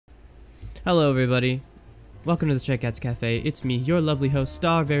Hello everybody, welcome to the Stray Cats Cafe. It's me, your lovely host,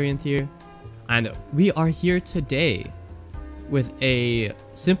 Star Variant here, and we are here today with a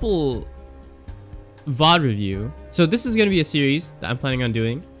simple VOD review. So this is going to be a series that I'm planning on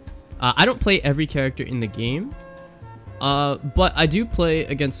doing. I don't play every character in the game, but I do play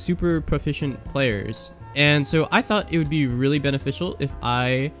against super proficient players, and so I thought it would be really beneficial if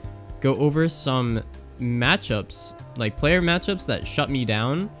I go over some matchups, like player matchups that shut me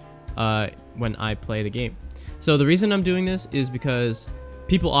down when I play the game. So the reason I'm doing this is because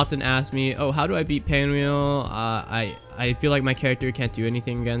people often ask me, oh, how do I beat Painwheel? I feel like my character can't do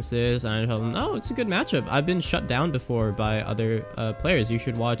anything against this, and I tell them, oh, it's a good matchup. I've been shut down before by other players. You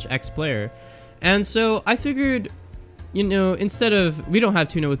should watch X player. And so I figured, you know, instead of, we don't have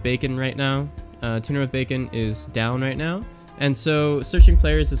Tuna with Bacon right now. Tuna with Bacon is down right now, and so searching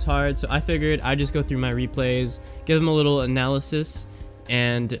players is hard. So I figured I'd just go through my replays, give them a little analysis,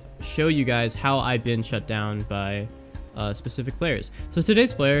 and show you guys how I've been shut down by specific players. So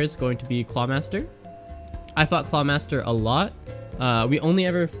today's player is going to be Clawmaster. I fought Clawmaster a lot. We only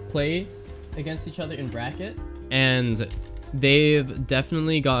ever play against each other in bracket, and they've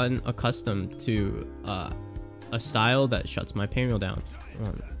definitely gotten accustomed to a style that shuts my Painwheel down.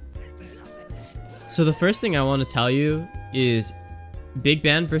 So the first thing I want to tell you is Big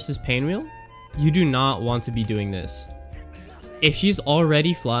Band versus Painwheel. You do not want to be doing this. If she's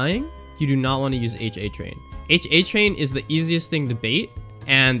already flying, you do not want to use HA Train. HA Train is the easiest thing to bait,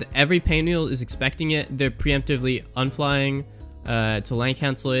 and every Painwheel is expecting it. They're preemptively unflying to lane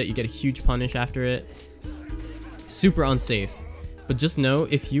cancel it. You get a huge punish after it. Super unsafe. But just know,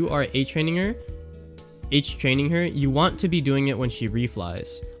 if you are H-training her, you want to be doing it when she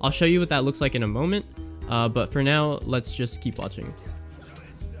reflies. I'll show you what that looks like in a moment, but for now, let's just keep watching.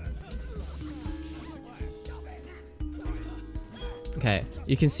 Okay,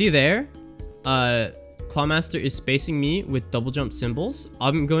 you can see there, Clawmaster is spacing me with double jump symbols.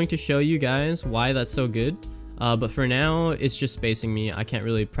 I'm going to show you guys why that's so good, but for now, it's just spacing me. I can't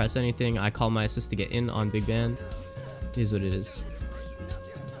really press anything. I call my assist to get in on Big Band. It is what it is.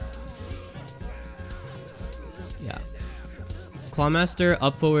 Yeah. Clawmaster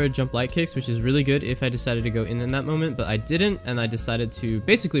up forward jump light kicks, which is really good if I decided to go in that moment, but I didn't, and I decided to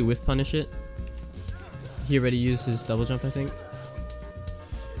basically whiff punish it. He already used his double jump, I think.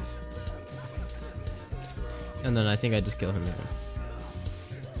 And then I think I just kill him here.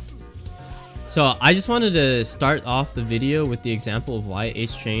 So I just wanted to start off the video with the example of why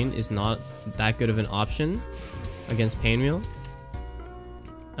H-Train is not that good of an option against Painwheel.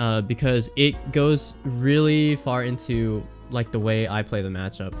 Because it goes really far into like the way I play the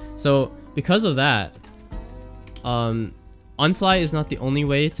matchup. So because of that, Unfly is not the only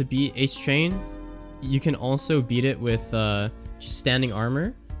way to beat H-Train. You can also beat it with just standing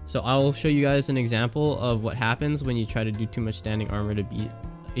armor. So I'll show you guys an example of what happens when you try to do too much standing armor to beat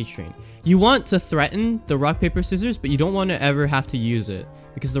H-Train. You want to threaten the rock, paper, scissors, but you don't want to ever have to use it,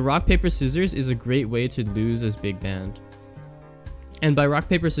 because the rock, paper, scissors is a great way to lose as Big Band. And by rock,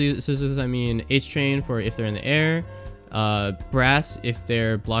 paper, scissors, I mean H-Train for if they're in the air, Brass if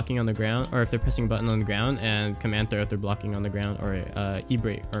they're blocking on the ground, or if they're pressing a button on the ground, and Command Throw if they're blocking on the ground, or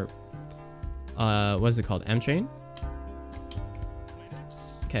E-Break, or what is it called? M-Train?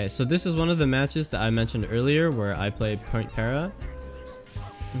 Okay, so this is one of the matches that I mentioned earlier where I play Point Para.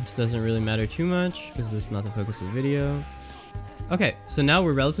 This doesn't really matter too much because this is not the focus of the video. Okay, so now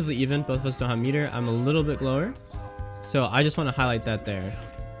we're relatively even. Both of us don't have meter. I'm a little bit lower. So I just want to highlight that there.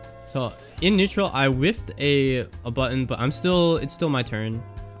 So in neutral, I whiffed a button, but it's still my turn.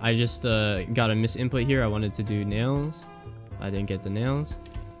 I just got a misinput here. I wanted to do nails. I didn't get the nails.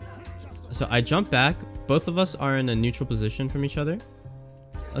 So I jump back. Both of us are in a neutral position from each other.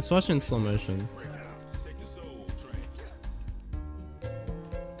 Let's watch it in slow motion.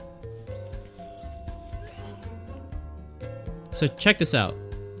 So check this out.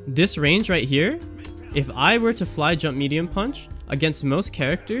 This range right here, if I were to fly jump medium punch against most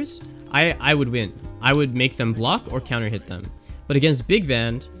characters, I would win. I would make them block or counter hit them. But against Big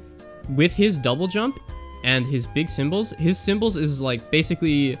Band, with his double jump and his big symbols, his symbols is like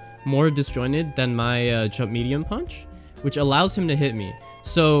basically more disjointed than my jump medium punch, which allows him to hit me.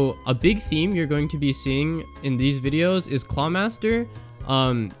 So a big theme you're going to be seeing in these videos is Clawmaster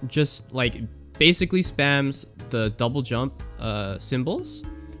just like basically spams the double jump symbols,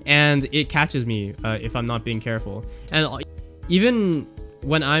 and it catches me if I'm not being careful. And even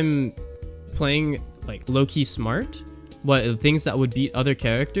when I'm playing like low-key smart, things that would beat other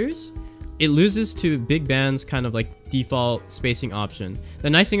characters, it loses to Big Band's kind of like default spacing option.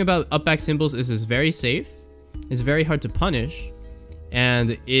 The nice thing about up back symbols is it's very safe, it's very hard to punish,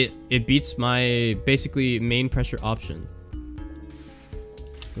 and it beats my basically main pressure option.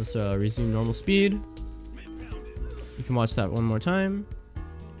 Let's resume normal speed. You can watch that one more time.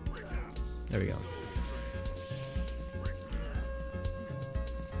 There we go.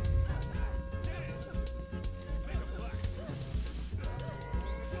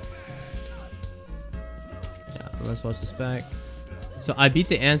 Yeah, let's watch this back. So I beat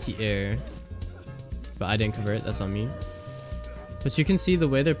the anti-air, but I didn't convert. That's on me. But you can see the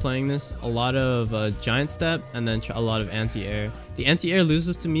way they're playing this, a lot of giant step and then a lot of anti-air. The anti-air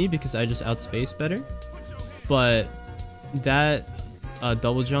loses to me because I just outspace better. But that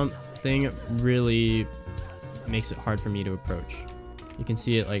double jump thing really makes it hard for me to approach. You can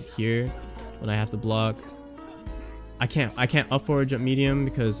see it like here when I have to block. I can't up forward jump medium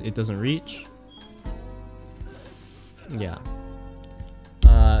because it doesn't reach. Yeah.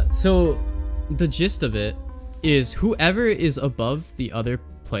 So the gist of it is whoever is above the other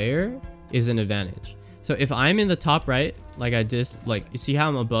player is an advantage. So if I'm in the top right, like I just like, you see how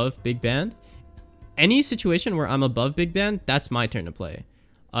I'm above Big Band? Any situation where I'm above Big Band, that's my turn to play.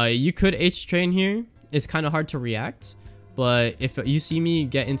 You could H-train here. It's kind of hard to react, but if you see me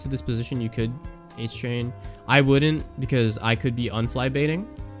get into this position, you could H-train. I wouldn't because I could be unfly baiting.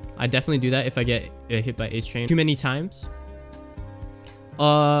 I definitely do that if I get hit by H-train too many times.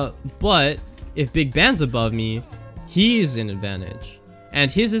 But if Big Band's above me, he's an advantage.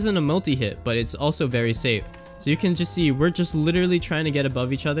 And his isn't a multi-hit, but it's also very safe. So you can just see, we're just literally trying to get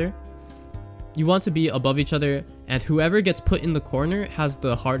above each other. You want to be above each other, and whoever gets put in the corner has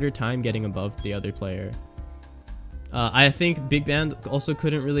the harder time getting above the other player. I think Big Band also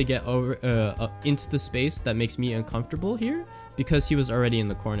couldn't really get over into the space that makes me uncomfortable here because he was already in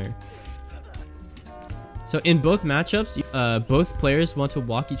the corner. So in both matchups, both players want to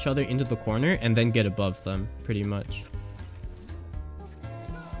walk each other into the corner and then get above them, pretty much.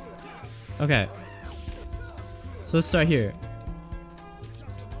 Okay. So let's start here.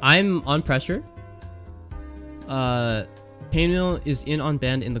 I'm on pressure. Painwheel is in on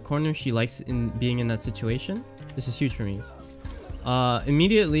band in the corner. She likes being in that situation. This is huge for me.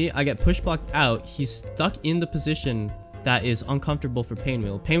 Immediately, I get push blocked out. He's stuck in the position that is uncomfortable for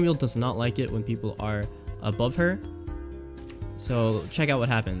Painwheel. Painwheel does not like it when people are above her. So check out what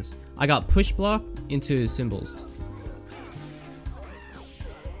happens. I got push blocked into symbols.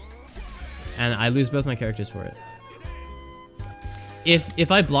 And I lose both my characters for it.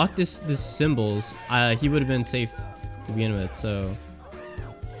 If I blocked this symbols, he would have been safe to begin with, so...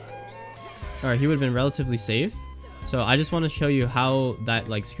 Alright, he would have been relatively safe. So I just want to show you how that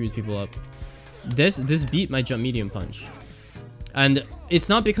like screws people up. This beat my jump medium punch. And it's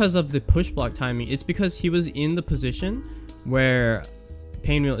not because of the push block timing, it's because he was in the position where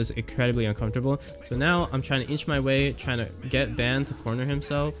Painwheel is incredibly uncomfortable. So now I'm trying to inch my way, trying to get Band to corner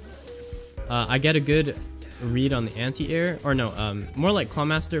himself. I get a good read on the anti-air, or no, more like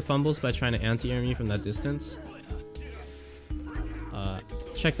Clawmaster fumbles by trying to anti-air me from that distance.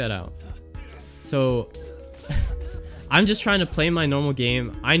 Check that out. So I'm just trying to play my normal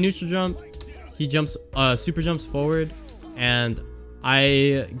game. I neutral jump, he jumps, super jumps forward, and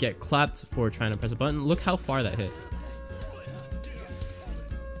I get clapped for trying to press a button. Look how far that hit.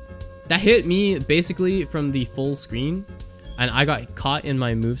 That hit me basically from the full screen, and I got caught in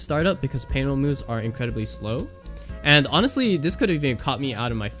my move startup because Painwheel moves are incredibly slow. And honestly, this could have even caught me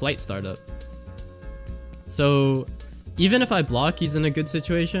out of my flight startup. So even if I block, he's in a good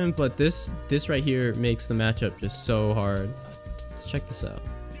situation, but this right here makes the matchup just so hard. Let's check this out.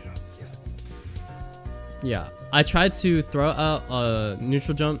 Yeah, I tried to throw out a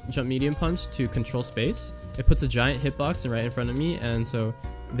neutral jump medium punch to control space. It puts a giant hitbox right in front of me, and so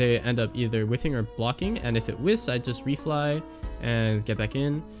they end up either whiffing or blocking, and if it whiffs, I just refly and get back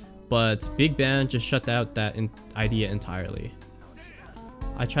in. But Big Band just shut out that idea entirely.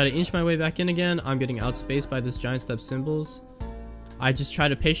 I try to inch my way back in again. I'm getting outspaced by this giant step symbols. I just try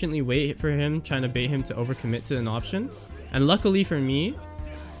to patiently wait for him, trying to bait him to overcommit to an option. And luckily for me,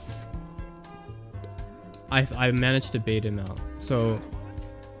 I managed to bait him out. So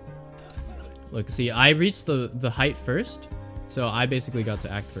look, see, I reached the height first, so I basically got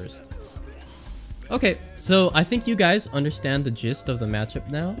to act first. Okay, so I think you guys understand the gist of the matchup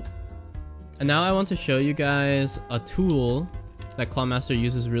now. And now I want to show you guys a tool that Clawmaster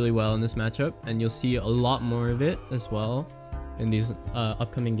uses really well in this matchup, and you'll see a lot more of it as well in these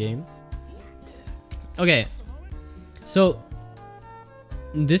upcoming games. Okay, so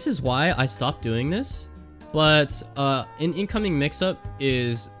this is why I stopped doing this, but an incoming mix-up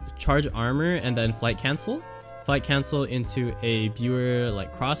is charge armor and then flight cancel, flight cancel into a viewer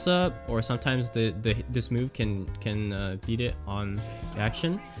like cross up, or sometimes this move can beat it on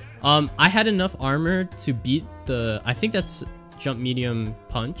action. I had enough armor to beat the, I think that's jump medium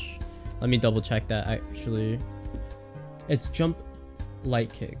punch. Let me double check that actually. It's jump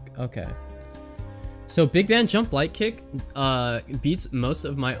light kick. Okay. So big band jump light kick beats most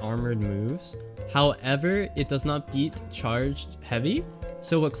of my armored moves. However, it does not beat charged heavy.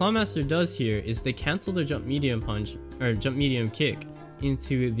 So what Clawmaster does here is they cancel their jump medium punch or jump medium kick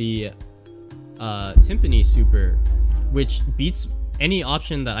into the timpani super, which beats any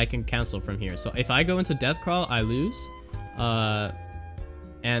option that I can cancel from here. So if I go into death crawl, I lose.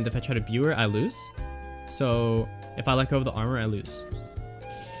 And if I try to viewer, I lose. So if I let go of the armor, I lose.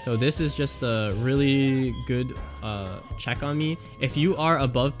 So this is just a really good check on me. If you are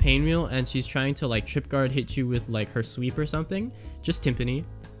above Painwheel and she's trying to like trip guard hit you with like her sweep or something, just timpani.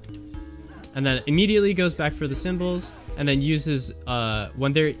 And then immediately goes back for the symbols and then uses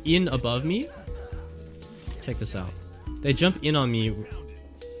when they're in above me. Check this out. They jump in on me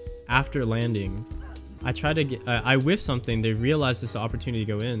after landing. I try to get, I whiff something. They realize this opportunity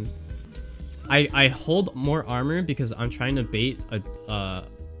to go in. I hold more armor because I'm trying to bait a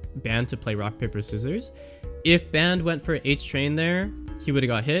Band to play rock paper scissors. If Band went for H train there, he would have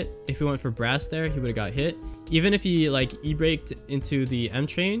got hit. If he went for brass there, he would have got hit. Even if he like e-braked into the M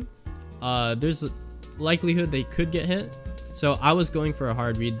train, there's a likelihood they could get hit. So I was going for a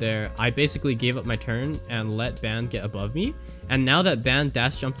hard read there. I basically gave up my turn and let Band get above me. And now that Band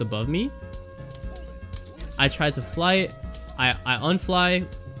dash jumped above me, I tried to fly it. I unfly.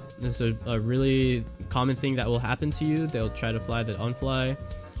 This is a really common thing that will happen to you. They'll try to fly that unfly.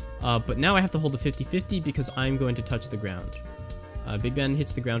 But now I have to hold a 50-50 because I'm going to touch the ground. Big Band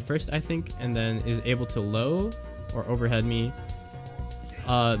hits the ground first, I think, and then is able to low or overhead me.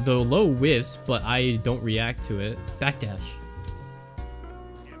 The low whiffs, but I don't react to it. Backdash.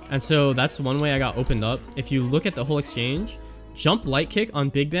 And so that's one way I got opened up. If you look at the whole exchange, jump light kick on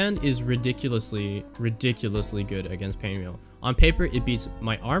Big Band is ridiculously good against Painwheel. On paper, it beats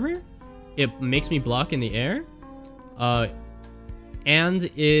my armor. It makes me block in the air. And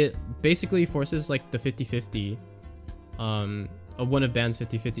it basically forces like the 50-50. One of Band's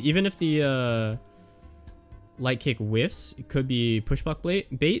 50-50. Even if the light kick whiffs, it could be push block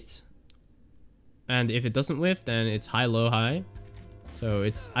bait. And if it doesn't whiff, then it's high, low, high. So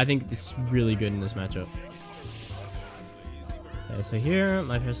I think it's really good in this matchup. Okay, so here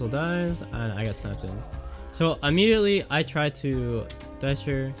my pistol dies and I got snapped in. So immediately I try to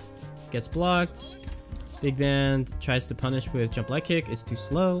dasher, gets blocked. Big Band tries to punish with jump light kick. It's too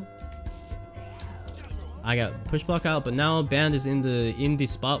slow. I got push block out, but now Band is in the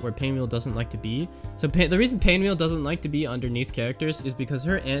spot where Painwheel doesn't like to be. So the reason Painwheel doesn't like to be underneath characters is because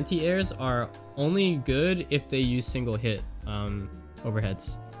her anti-airs are only good if they use single hit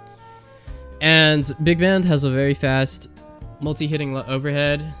overheads. And Big Band has a very fast multi-hitting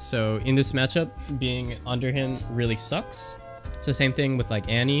overhead, so in this matchup, being under him really sucks. It's the same thing with like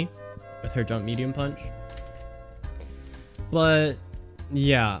Annie with her jump medium punch. But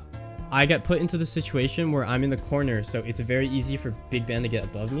yeah, I get put into the situation where I'm in the corner, so it's very easy for Big Band to get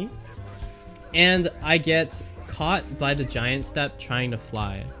above me. And I get caught by the giant step trying to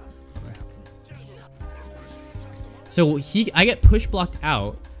fly. So I get push blocked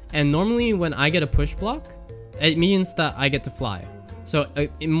out, and normally when I get a push block, it means that I get to fly. So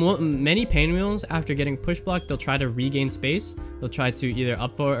in many Painwheels, after getting push blocked, they'll try to regain space. They'll try to either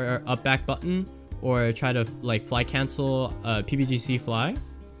up or up back button, or try to like fly cancel PBGC fly.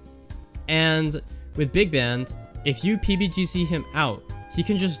 And with Big Band, if you PBGC him out, he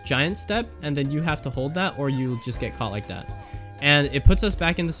can just giant step and then you have to hold that, or you just get caught like that. And it puts us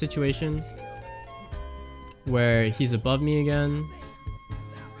back in the situation where he's above me again.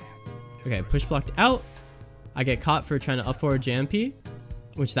 Okay, push blocked out. I get caught for trying to up forward JMP,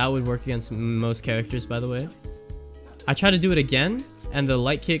 which that would work against most characters, by the way. I try to do it again, and the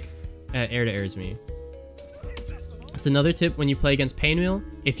light kick air to airs me. It's another tip when you play against Painwheel.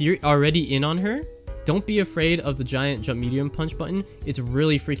 If you're already in on her, don't be afraid of the giant jump medium punch button. It's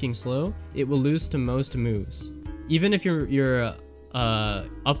really freaking slow. It will lose to most moves. Even if your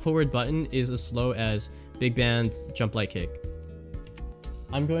up forward button is as slow as Big Band jump light kick.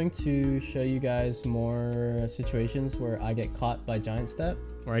 I'm going to show you guys more situations where I get caught by giant step,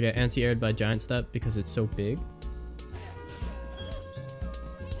 or I get anti-aired by giant step because it's so big.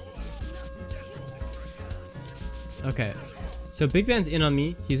 Okay, so Big Band's in on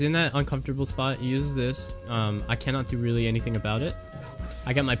me. He's in that uncomfortable spot. He uses this. I cannot do really anything about it.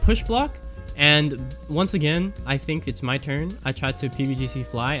 I got my push block, and once again, I think it's my turn. I tried to PBGC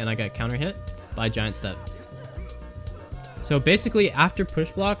fly, and I got counter hit by giant step. So basically, after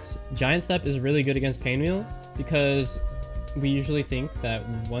push blocks, Giant Step is really good against Painwheel because we usually think that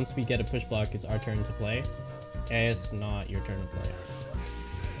once we get a push block, it's our turn to play. Okay, it's not your turn to play.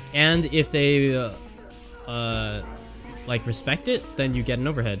 And if they like respect it, then you get an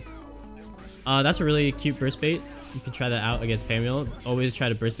overhead. That's a really cute burst bait. You can try that out against Painwheel. Always try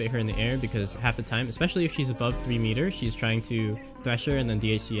to burst bait her in the air because half the time, especially if she's above 3 meters, she's trying to thresh her and then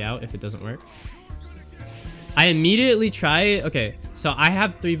DHC out if it doesn't work. I immediately try. Okay, so I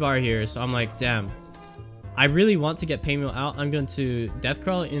have 3 bar here, so I'm like, damn. I really want to get Painwheel out. I'm going to Death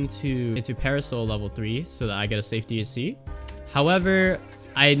Crawl into Parasol level 3 so that I get a safe DHC. However,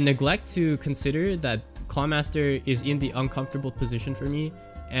 I neglect to consider that Clawmaster is in the uncomfortable position for me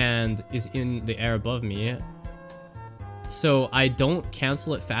and is in the air above me. So I don't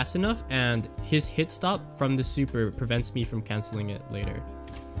cancel it fast enough, and his hit stop from the super prevents me from canceling it later.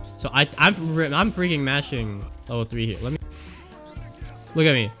 So I'm freaking mashing level 3 here. Let me look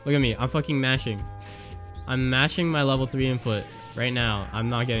at me. I'm fucking mashing. I'm mashing my level 3 input right now. I'm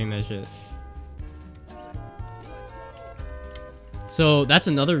not getting that shit. So that's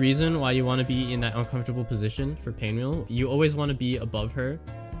another reason why you want to be in that uncomfortable position for Painwheel. You always want to be above her.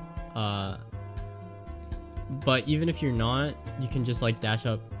 But even if you're not, you can just like dash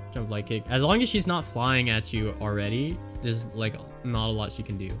up, jump light kick. As long as she's not flying at you already, there's like not a lot she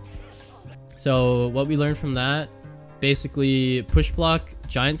can do. So what we learned from that, basically push block,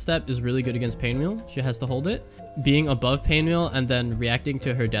 Giant Step is really good against Painwheel. She has to hold it. Being above Painwheel and then reacting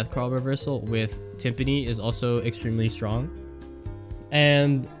to her Death Crawl reversal with Timpani is also extremely strong.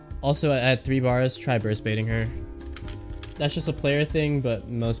 And also at 3 bars, try burst baiting her. That's just a player thing, but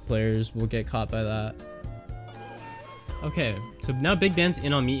most players will get caught by that. Okay, so now Big Band's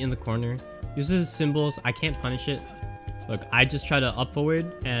in on me in the corner. Uses symbols. I can't punish it. Look, I just try to up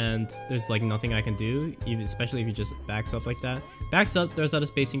forward, and there's like nothing I can do, even especially if he just backs up like that. Backs up, throws out a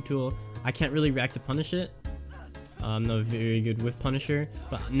spacing tool. I can't really react to punish it. I'm not very good with Punisher,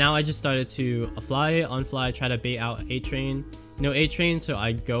 but now I just started to fly, unfly, try to bait out A-Train. No A-Train, so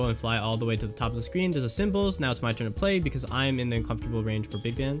I go and fly all the way to the top of the screen. There's a symbols. Now it's my turn to play because I'm in the uncomfortable range for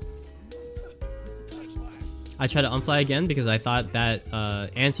Big Band. I try to unfly again because I thought that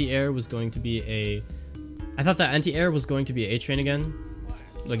anti-air was going to be a... I thought that anti-air was going to be A-Train again.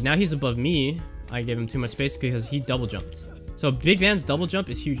 Like, now he's above me. I gave him too much space because he double jumped. So Big Band's double jump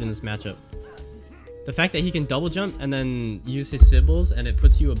is huge in this matchup. The fact that he can double jump and then use his symbols and it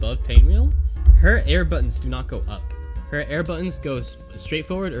puts you above Painwheel. Her air buttons do not go up. Her air buttons go straight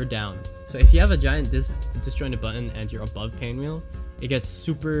forward or down. So if you have a giant disjointed button and you're above Painwheel, it gets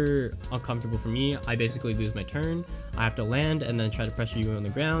super uncomfortable for me. I basically lose my turn. I have to land and then try to pressure you on the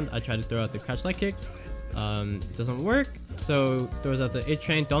ground. I try to throw out the crouch light kick. It doesn't work. So throws out the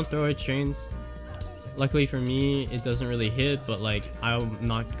A-Train. Don't throw A-Trains. Luckily for me, it doesn't really hit, but like I'm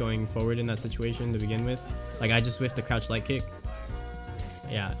not going forward in that situation to begin with. Like I just whiffed the crouch light kick.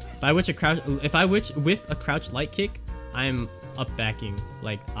 Yeah. If I whiff a crouch light kick, I'm up backing.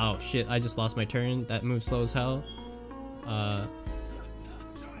 Like, oh shit, I just lost my turn. That move's slow as hell.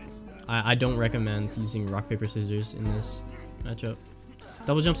 I don't recommend using rock, paper, scissors in this matchup.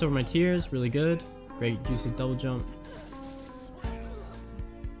 Double jumps over my tiers, really good. Great juicy double jump.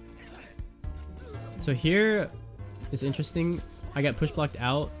 So here is interesting. I got push blocked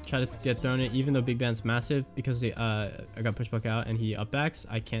out, try to get thrown it, even though Big Band's massive because I got push blocked out and he up backs.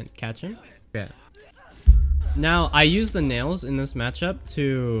 I can't catch him. Okay. Now I use the nails in this matchup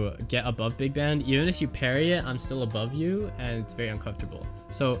to get above Big Band. Even if you parry it, I'm still above you, and it's very uncomfortable.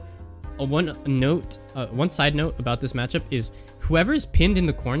 So one side note about this matchup is whoever's pinned in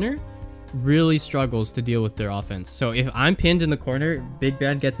the corner really struggles to deal with their offense. So if I'm pinned in the corner, Big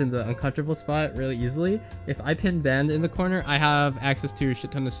Band gets in the uncomfortable spot really easily. If I pin Band in the corner, I have access to a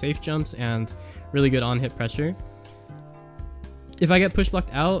shit ton of safe jumps and really good on-hit pressure. If I get push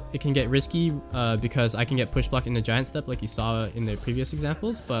blocked out, it can get risky because I can get push blocked in the Giant Step like you saw in the previous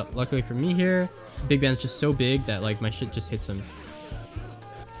examples. But luckily for me here, Big Band's just so big that like my shit just hits him.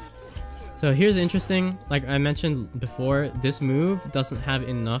 So here's interesting, like I mentioned before, this move doesn't have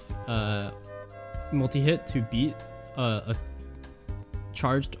enough multi-hit to beat a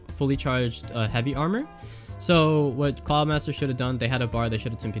fully charged heavy armor. So what Clawmaster should have done, they had a bar, they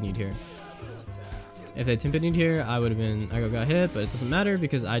should have timpanied here. If they timpanied here, I got hit, but it doesn't matter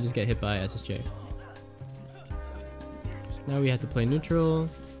because I just get hit by SSJ. Now we have to play neutral.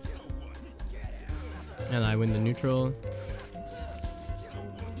 And I win the neutral.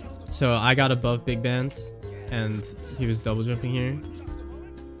 So I got above Big Band, and he was double jumping here.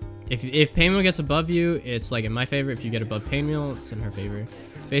 If Painwheel gets above you, it's like in my favor. If you get above Painwheel, it's in her favor.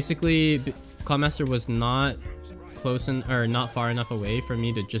 Basically, Clawmaster was not close or not far enough away for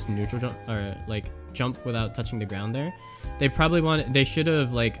me to just neutral jump or like jump without touching the ground there. They should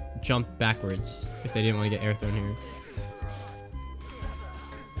have like jumped backwards if they didn't want to get air thrown here.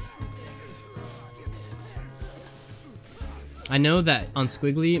 I know that on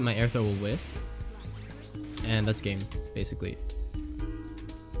Squiggly my air throw will whiff, and that's game basically.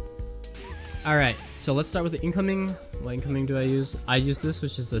 Alright, so let's start with the incoming. What incoming do I use? I use this,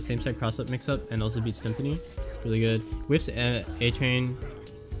 which is the same side cross-up mix-up and also beats Timpani. Really good. Whiffs A-Train.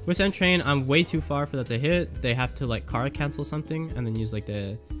 Whiffs M-Train, I'm way too far for that to hit. They have to like car cancel something and then use like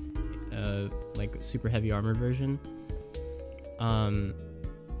the like super heavy armor version.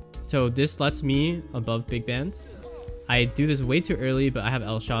 So this lets me above big band. I do this way too early, but I have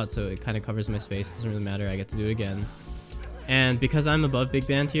L-shot, so it kind of covers my space. Doesn't really matter, I get to do it again. And because I'm above big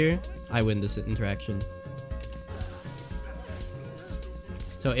band here, I win this interaction.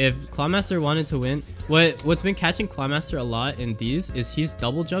 So if Clawmaster wanted to win, what's been catching Clawmaster a lot in these is he's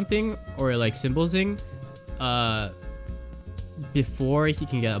double jumping or like symbolsing before he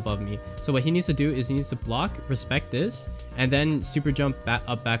can get above me. So what he needs to do is he needs to block, respect this, and then super jump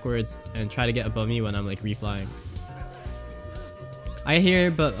up backwards and try to get above me when I'm like reflying. I hear,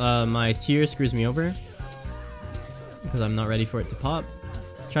 but my tier screws me over because I'm not ready for it to pop.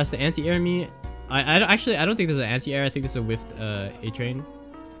 Tries to anti-air me. I don't think there's an anti-air. I think it's a whiffed A-Train.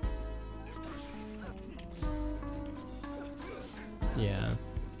 Yeah.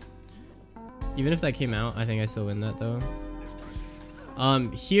 Even if that came out, I think I still win that though.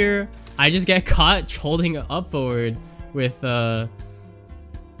 Here I just get caught holding up forward with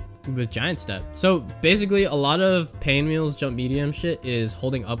giant step. So basically a lot of Painwheel's jump medium shit is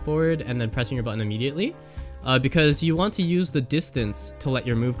holding up forward and then pressing your button immediately. Because you want to use the distance to let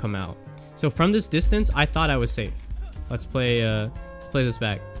your move come out. So from this distance, I thought I was safe. Let's play this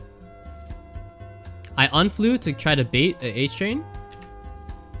back. I unflew to try to bait an H-Train.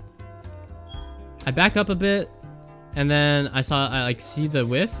 I back up a bit, and then I like see the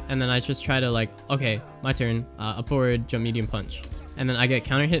whiff, and then I just try to like, okay, my turn, up forward, jump medium punch. And then I get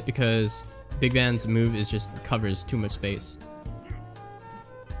counter hit because Big Band's move is just covers too much space.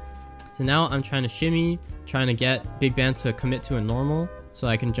 So now I'm trying to shimmy, trying to get Big Band to commit to a normal so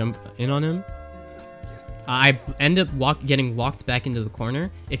I can jump in on him. I end up getting walked back into the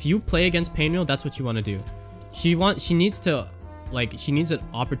corner. If you play against Painwheel, that's what you want to do. She needs an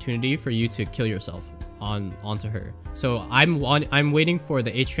opportunity for you to kill yourself onto her. So I'm waiting for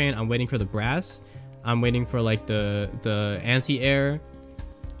the H-Train, I'm waiting for the brass, I'm waiting for like the anti-air.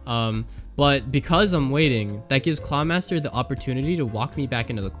 But because I'm waiting, that gives Clawmaster the opportunity to walk me back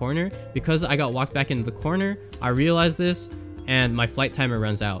into the corner. Because I got walked back into the corner, I realize this, and my flight timer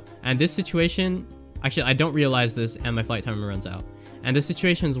runs out. And this situation, actually, I don't realize this, and my flight timer runs out. And this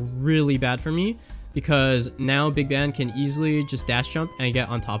situation is really bad for me, because now Big Band can easily just dash jump and get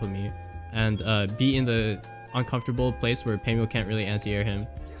on top of me, and be in the uncomfortable place where Painwheel can't really anti-air him.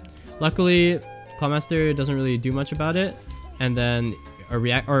 Luckily, Clawmaster doesn't really do much about it, and then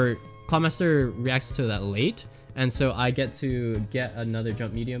Clawmaster reacts to that late, and so I get to get another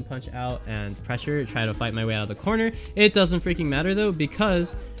jump medium punch out and pressure, try to fight my way out of the corner. It doesn't freaking matter though,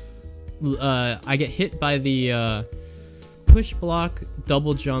 because I get hit by the push block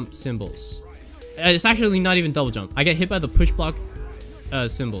double jump symbols. It's actually not even double jump. I get hit by the push block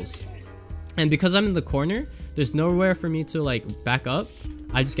symbols, and because I'm in the corner, there's nowhere for me to like back up.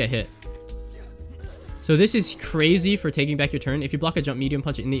 I just get hit. So this is crazy for taking back your turn. If you block a jump medium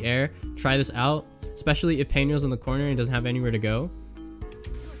punch in the air, try this out, especially if Painwheel's in the corner and doesn't have anywhere to go.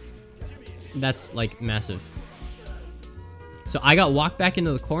 That's like massive. So I got walked back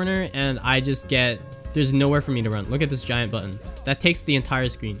into the corner, and I just there's nowhere for me to run. Look at this giant button. That takes the entire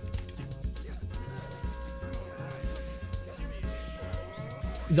screen.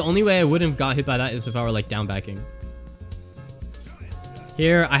 The only way I wouldn't have got hit by that is if I were like down backing.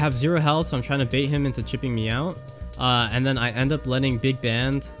 Here, I have 0 health, so I'm trying to bait him into chipping me out. And then I end up letting Big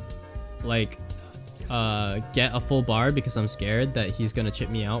Band, like, get a full bar because I'm scared that he's gonna chip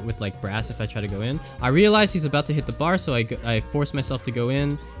me out with, like, brass if I try to go in. I realize he's about to hit the bar, so I force myself to go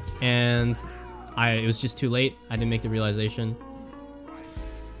in, and it was just too late. I didn't make the realization.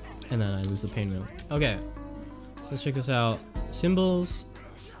 And then I lose the Painwheel. Okay, so let's check this out. Symbols,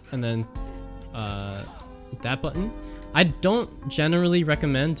 and then that button. I don't generally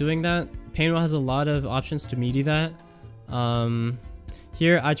recommend doing that. Painwheel has a lot of options to meaty that.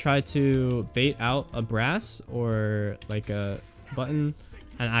 Here I try to bait out a brass or like a button,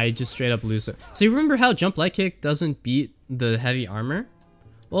 and I just straight up lose it. So you remember how jump light kick doesn't beat the heavy armor?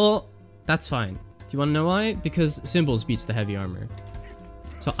 Well, that's fine. Do you want to know why? Because symbols beats the heavy armor.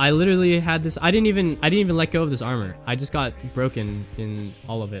 So I literally had this. I didn't even let go of this armor. I just got broken in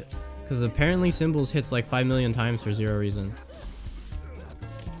all of it because apparently Symbols hits like 5 million times for zero reason.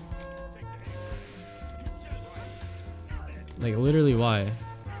 Like literally why?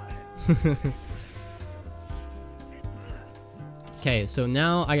 Okay, so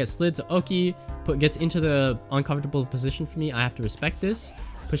now I get slid to Oki, gets into the uncomfortable position for me. I have to respect this.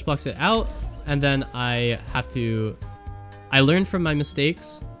 Push blocks it out, and then I learn from my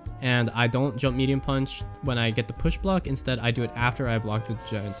mistakes, and I don't jump medium punch when I get the push block. Instead, I do it after I block the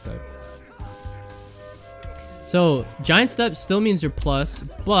giant step. So giant step still means you're plus,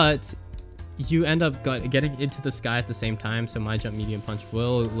 but you end up getting into the sky at the same time. So my jump medium punch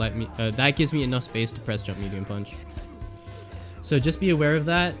will let me, that gives me enough space to press jump medium punch. So just be aware of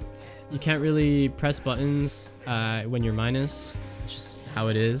that. You can't really press buttons when you're minus. It's just how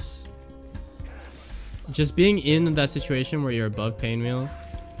it is. Just being in that situation where you're above Painwheel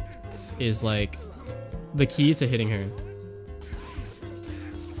is like the key to hitting her.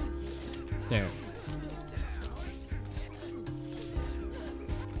 There.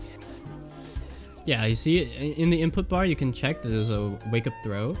 Yeah, you see in the input bar you can check that there's a wake up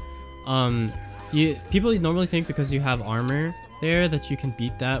throw. People normally think because you have armor there that you can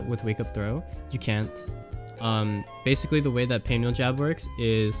beat that with wake up throw. You can't. Basically the way that Painwheel jab works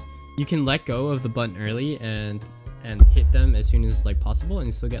is you can let go of the button early and hit them as soon as like possible, and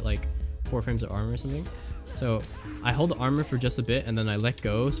you still get like 4 frames of armor or something. So I hold the armor for just a bit and then I let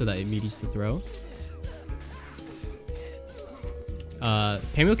go so that it meets the throw.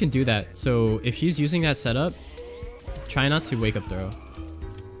 Painwheel can do that, so if she's using that setup, try not to wake up throw.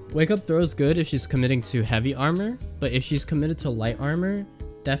 Wake up throw is good if she's committing to heavy armor, but if she's committed to light armor,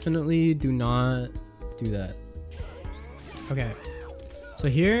 definitely do not do that. Okay, so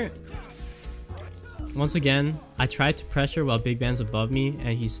here, once again, I tried to pressure while Big Ban's above me,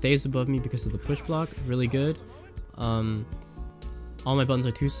 and he stays above me because of the push block. Really good. All my buttons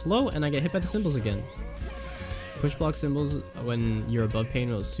are too slow, and I get hit by the Symbols again. Push block Symbols when you're above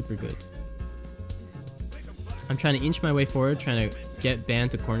Painwheel is super good. I'm trying to inch my way forward, trying to get Ban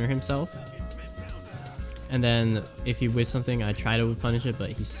to corner himself. And then if he whiffs something, I try to punish it, but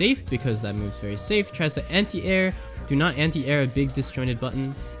he's safe because that move's very safe. Tries to anti-air. Do not anti-air a big disjointed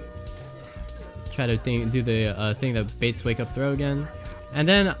button. Try to do the thing that baits wake up throw again. And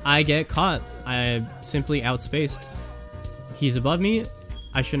then I get caught. I simply outspaced. He's above me.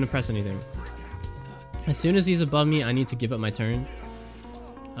 I shouldn't have pressed anything. As soon as he's above me, I need to give up my turn.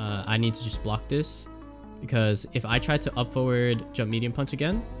 I need to just block this, because if I try to up forward jump medium punch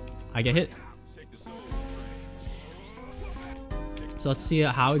again, I get hit. So let's see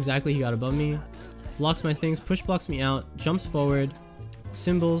how exactly he got above me. Blocks my things, push blocks me out, jumps forward,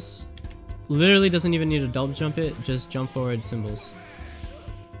 Symbols. Literally doesn't even need to double jump it, just jump forward Symbols.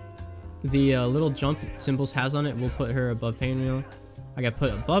 The little jump Symbols has on it will put her above Painwheel. I got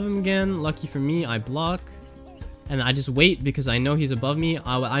put above him again. Lucky for me, I block. And I just wait because I know he's above me.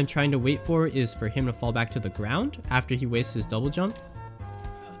 What I'm trying to wait for is for him to fall back to the ground after he wastes his double jump.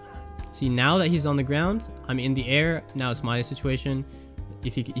 See, now that he's on the ground, I'm in the air. Now it's my situation.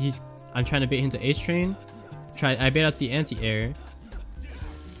 If I'm trying to bait him to H-Train. I bait out the anti-air.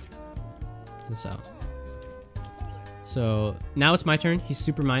 So now it's my turn. He's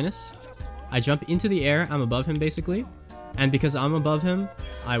super minus. I jump into the air. I'm above him basically. And because I'm above him,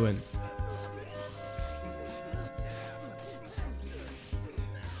 I win.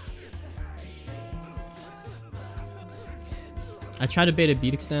 I try to bait a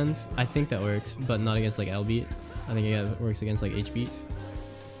beat extend. I think that works, but not against like L beat. I think it works against like H beat.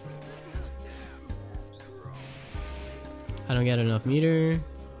 I don't get enough meter.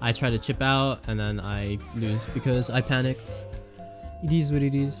 I try to chip out and then I lose because I panicked. It is what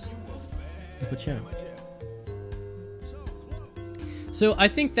it is. But yeah. So I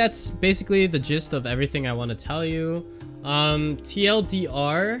think that's basically the gist of everything I want to tell you.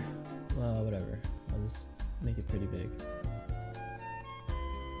 TLDR, whatever. I'll just make it pretty big.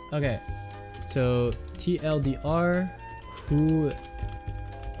 Okay, so TLDR, whoever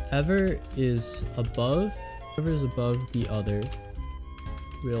is above the other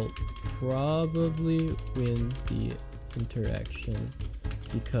will probably win the interaction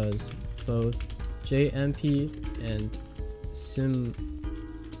because both JMP and Symbols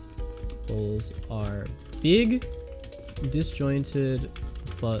are big, disjointed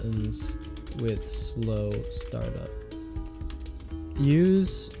buttons with slow startup.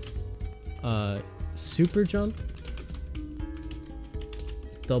 Use super jump,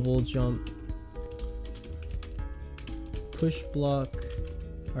 double jump, push block,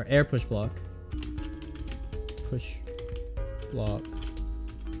 or air push block,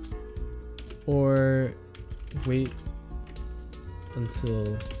 Or wait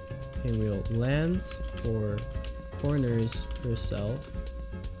until Painwheel lands or corners herself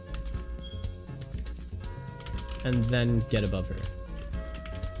and then get above her.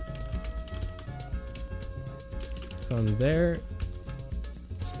 From there,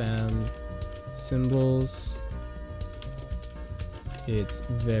 spam symbols. It's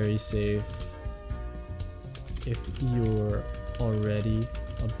very safe if you're already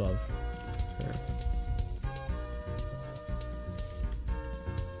above her.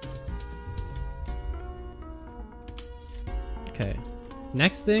 Okay,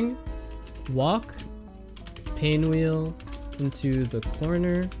 next thing, walk Painwheel into the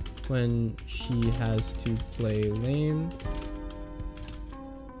corner when she has to play lame.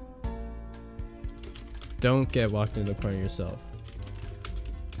 Don't get walked into the corner yourself.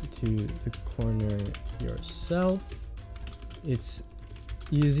 To the corner yourself. It's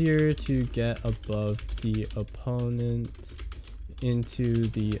easier to get above the opponent into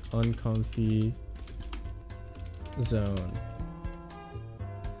the uncomfy zone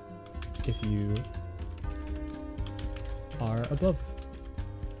if you are above,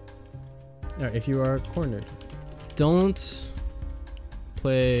 or if you are cornered. Don't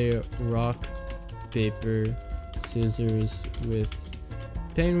play rock, paper, scissors with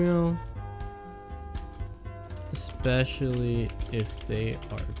Painwheel, especially if they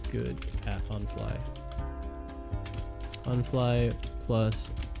are good at unfly. Unfly plus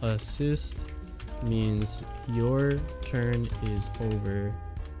assist means your turn is over.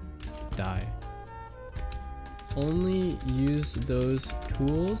 Die. Only use those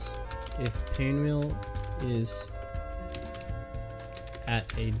tools if Painwheel is at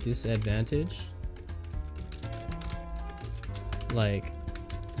a disadvantage, like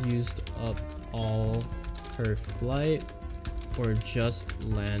used up all her flight or just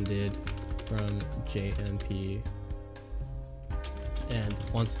landed from JMP and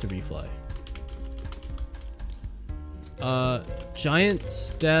wants to refly. Giant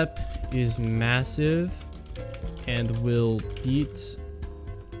step is massive and will beat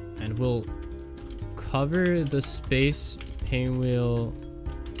and will cover the space Painwheel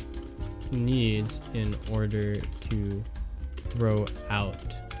needs in order to throw out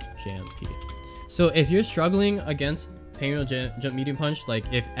JMP. So if you're struggling against Painwheel jump medium punch, like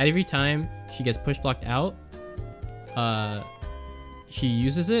if every time she gets push blocked out, she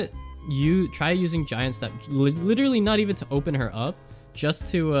uses it, you try using giant step, literally not even to open her up, just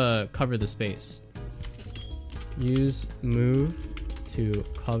to cover the space. Use move to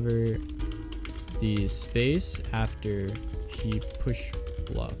cover the space after she push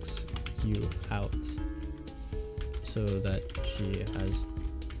blocks you out, so that she has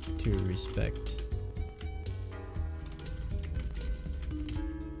to respect.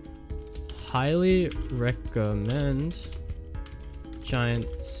 Highly recommend giant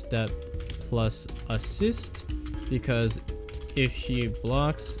step plus assist, because if she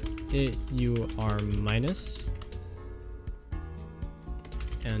blocks it, you are minus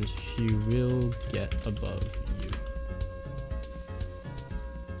and she will get above you.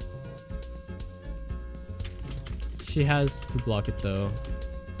 She has to block it though.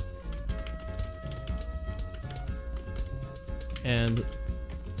 And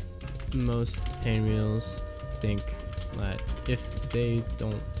most Painwheels think that if they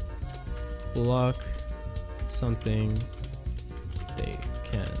don't block something, they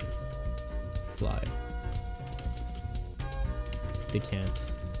can fly. They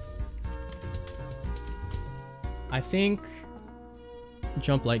can't. I think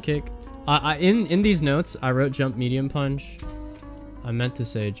jump light kick. In these notes, I wrote jump medium punch. I meant to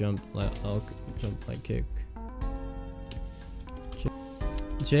say jump light kick.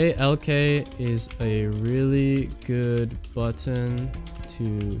 JLK is a really good button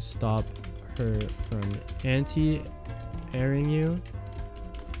to stop her from anti-airing you.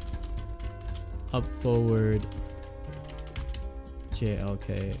 Up forward,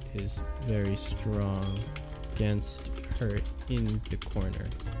 JLK is very strong against her in the corner.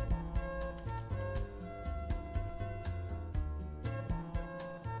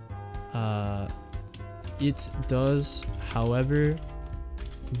 It does, however,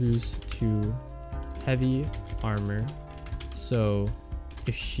 lose to heavy armor, so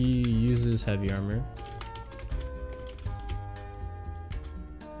if she uses heavy armor,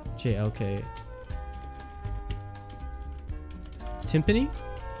 JLK timpani,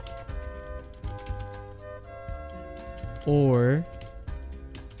 or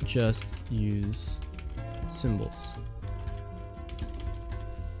just use symbols.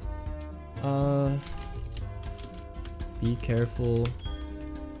 Be careful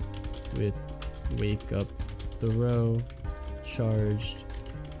with wake up the row, charged,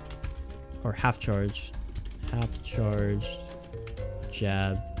 or half charged,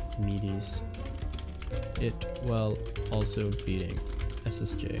 jab, meaties, it while also beating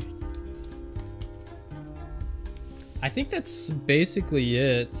SSJ. I think that's basically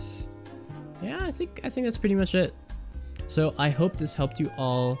it. Yeah, I think that's pretty much it. So I hope this helped you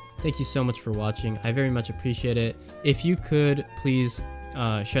all. Thank you so much for watching. I very much appreciate it. If you could please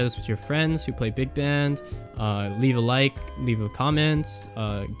share this with your friends who play Big Band. Leave a like, leave a comment,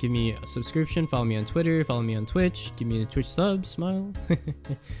 give me a subscription, follow me on Twitter, follow me on Twitch, give me a Twitch sub, smile.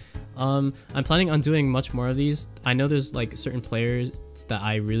 I'm planning on doing much more of these. I know there's like certain players that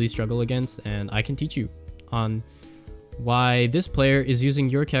I really struggle against, and I can teach you on why this player is using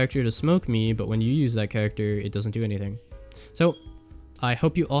your character to smoke me, but when you use that character, it doesn't do anything. So I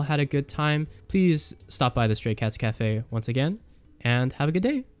hope you all had a good time. Please stop by the Stray Cats Cafe once again, and have a good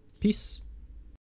day. Peace.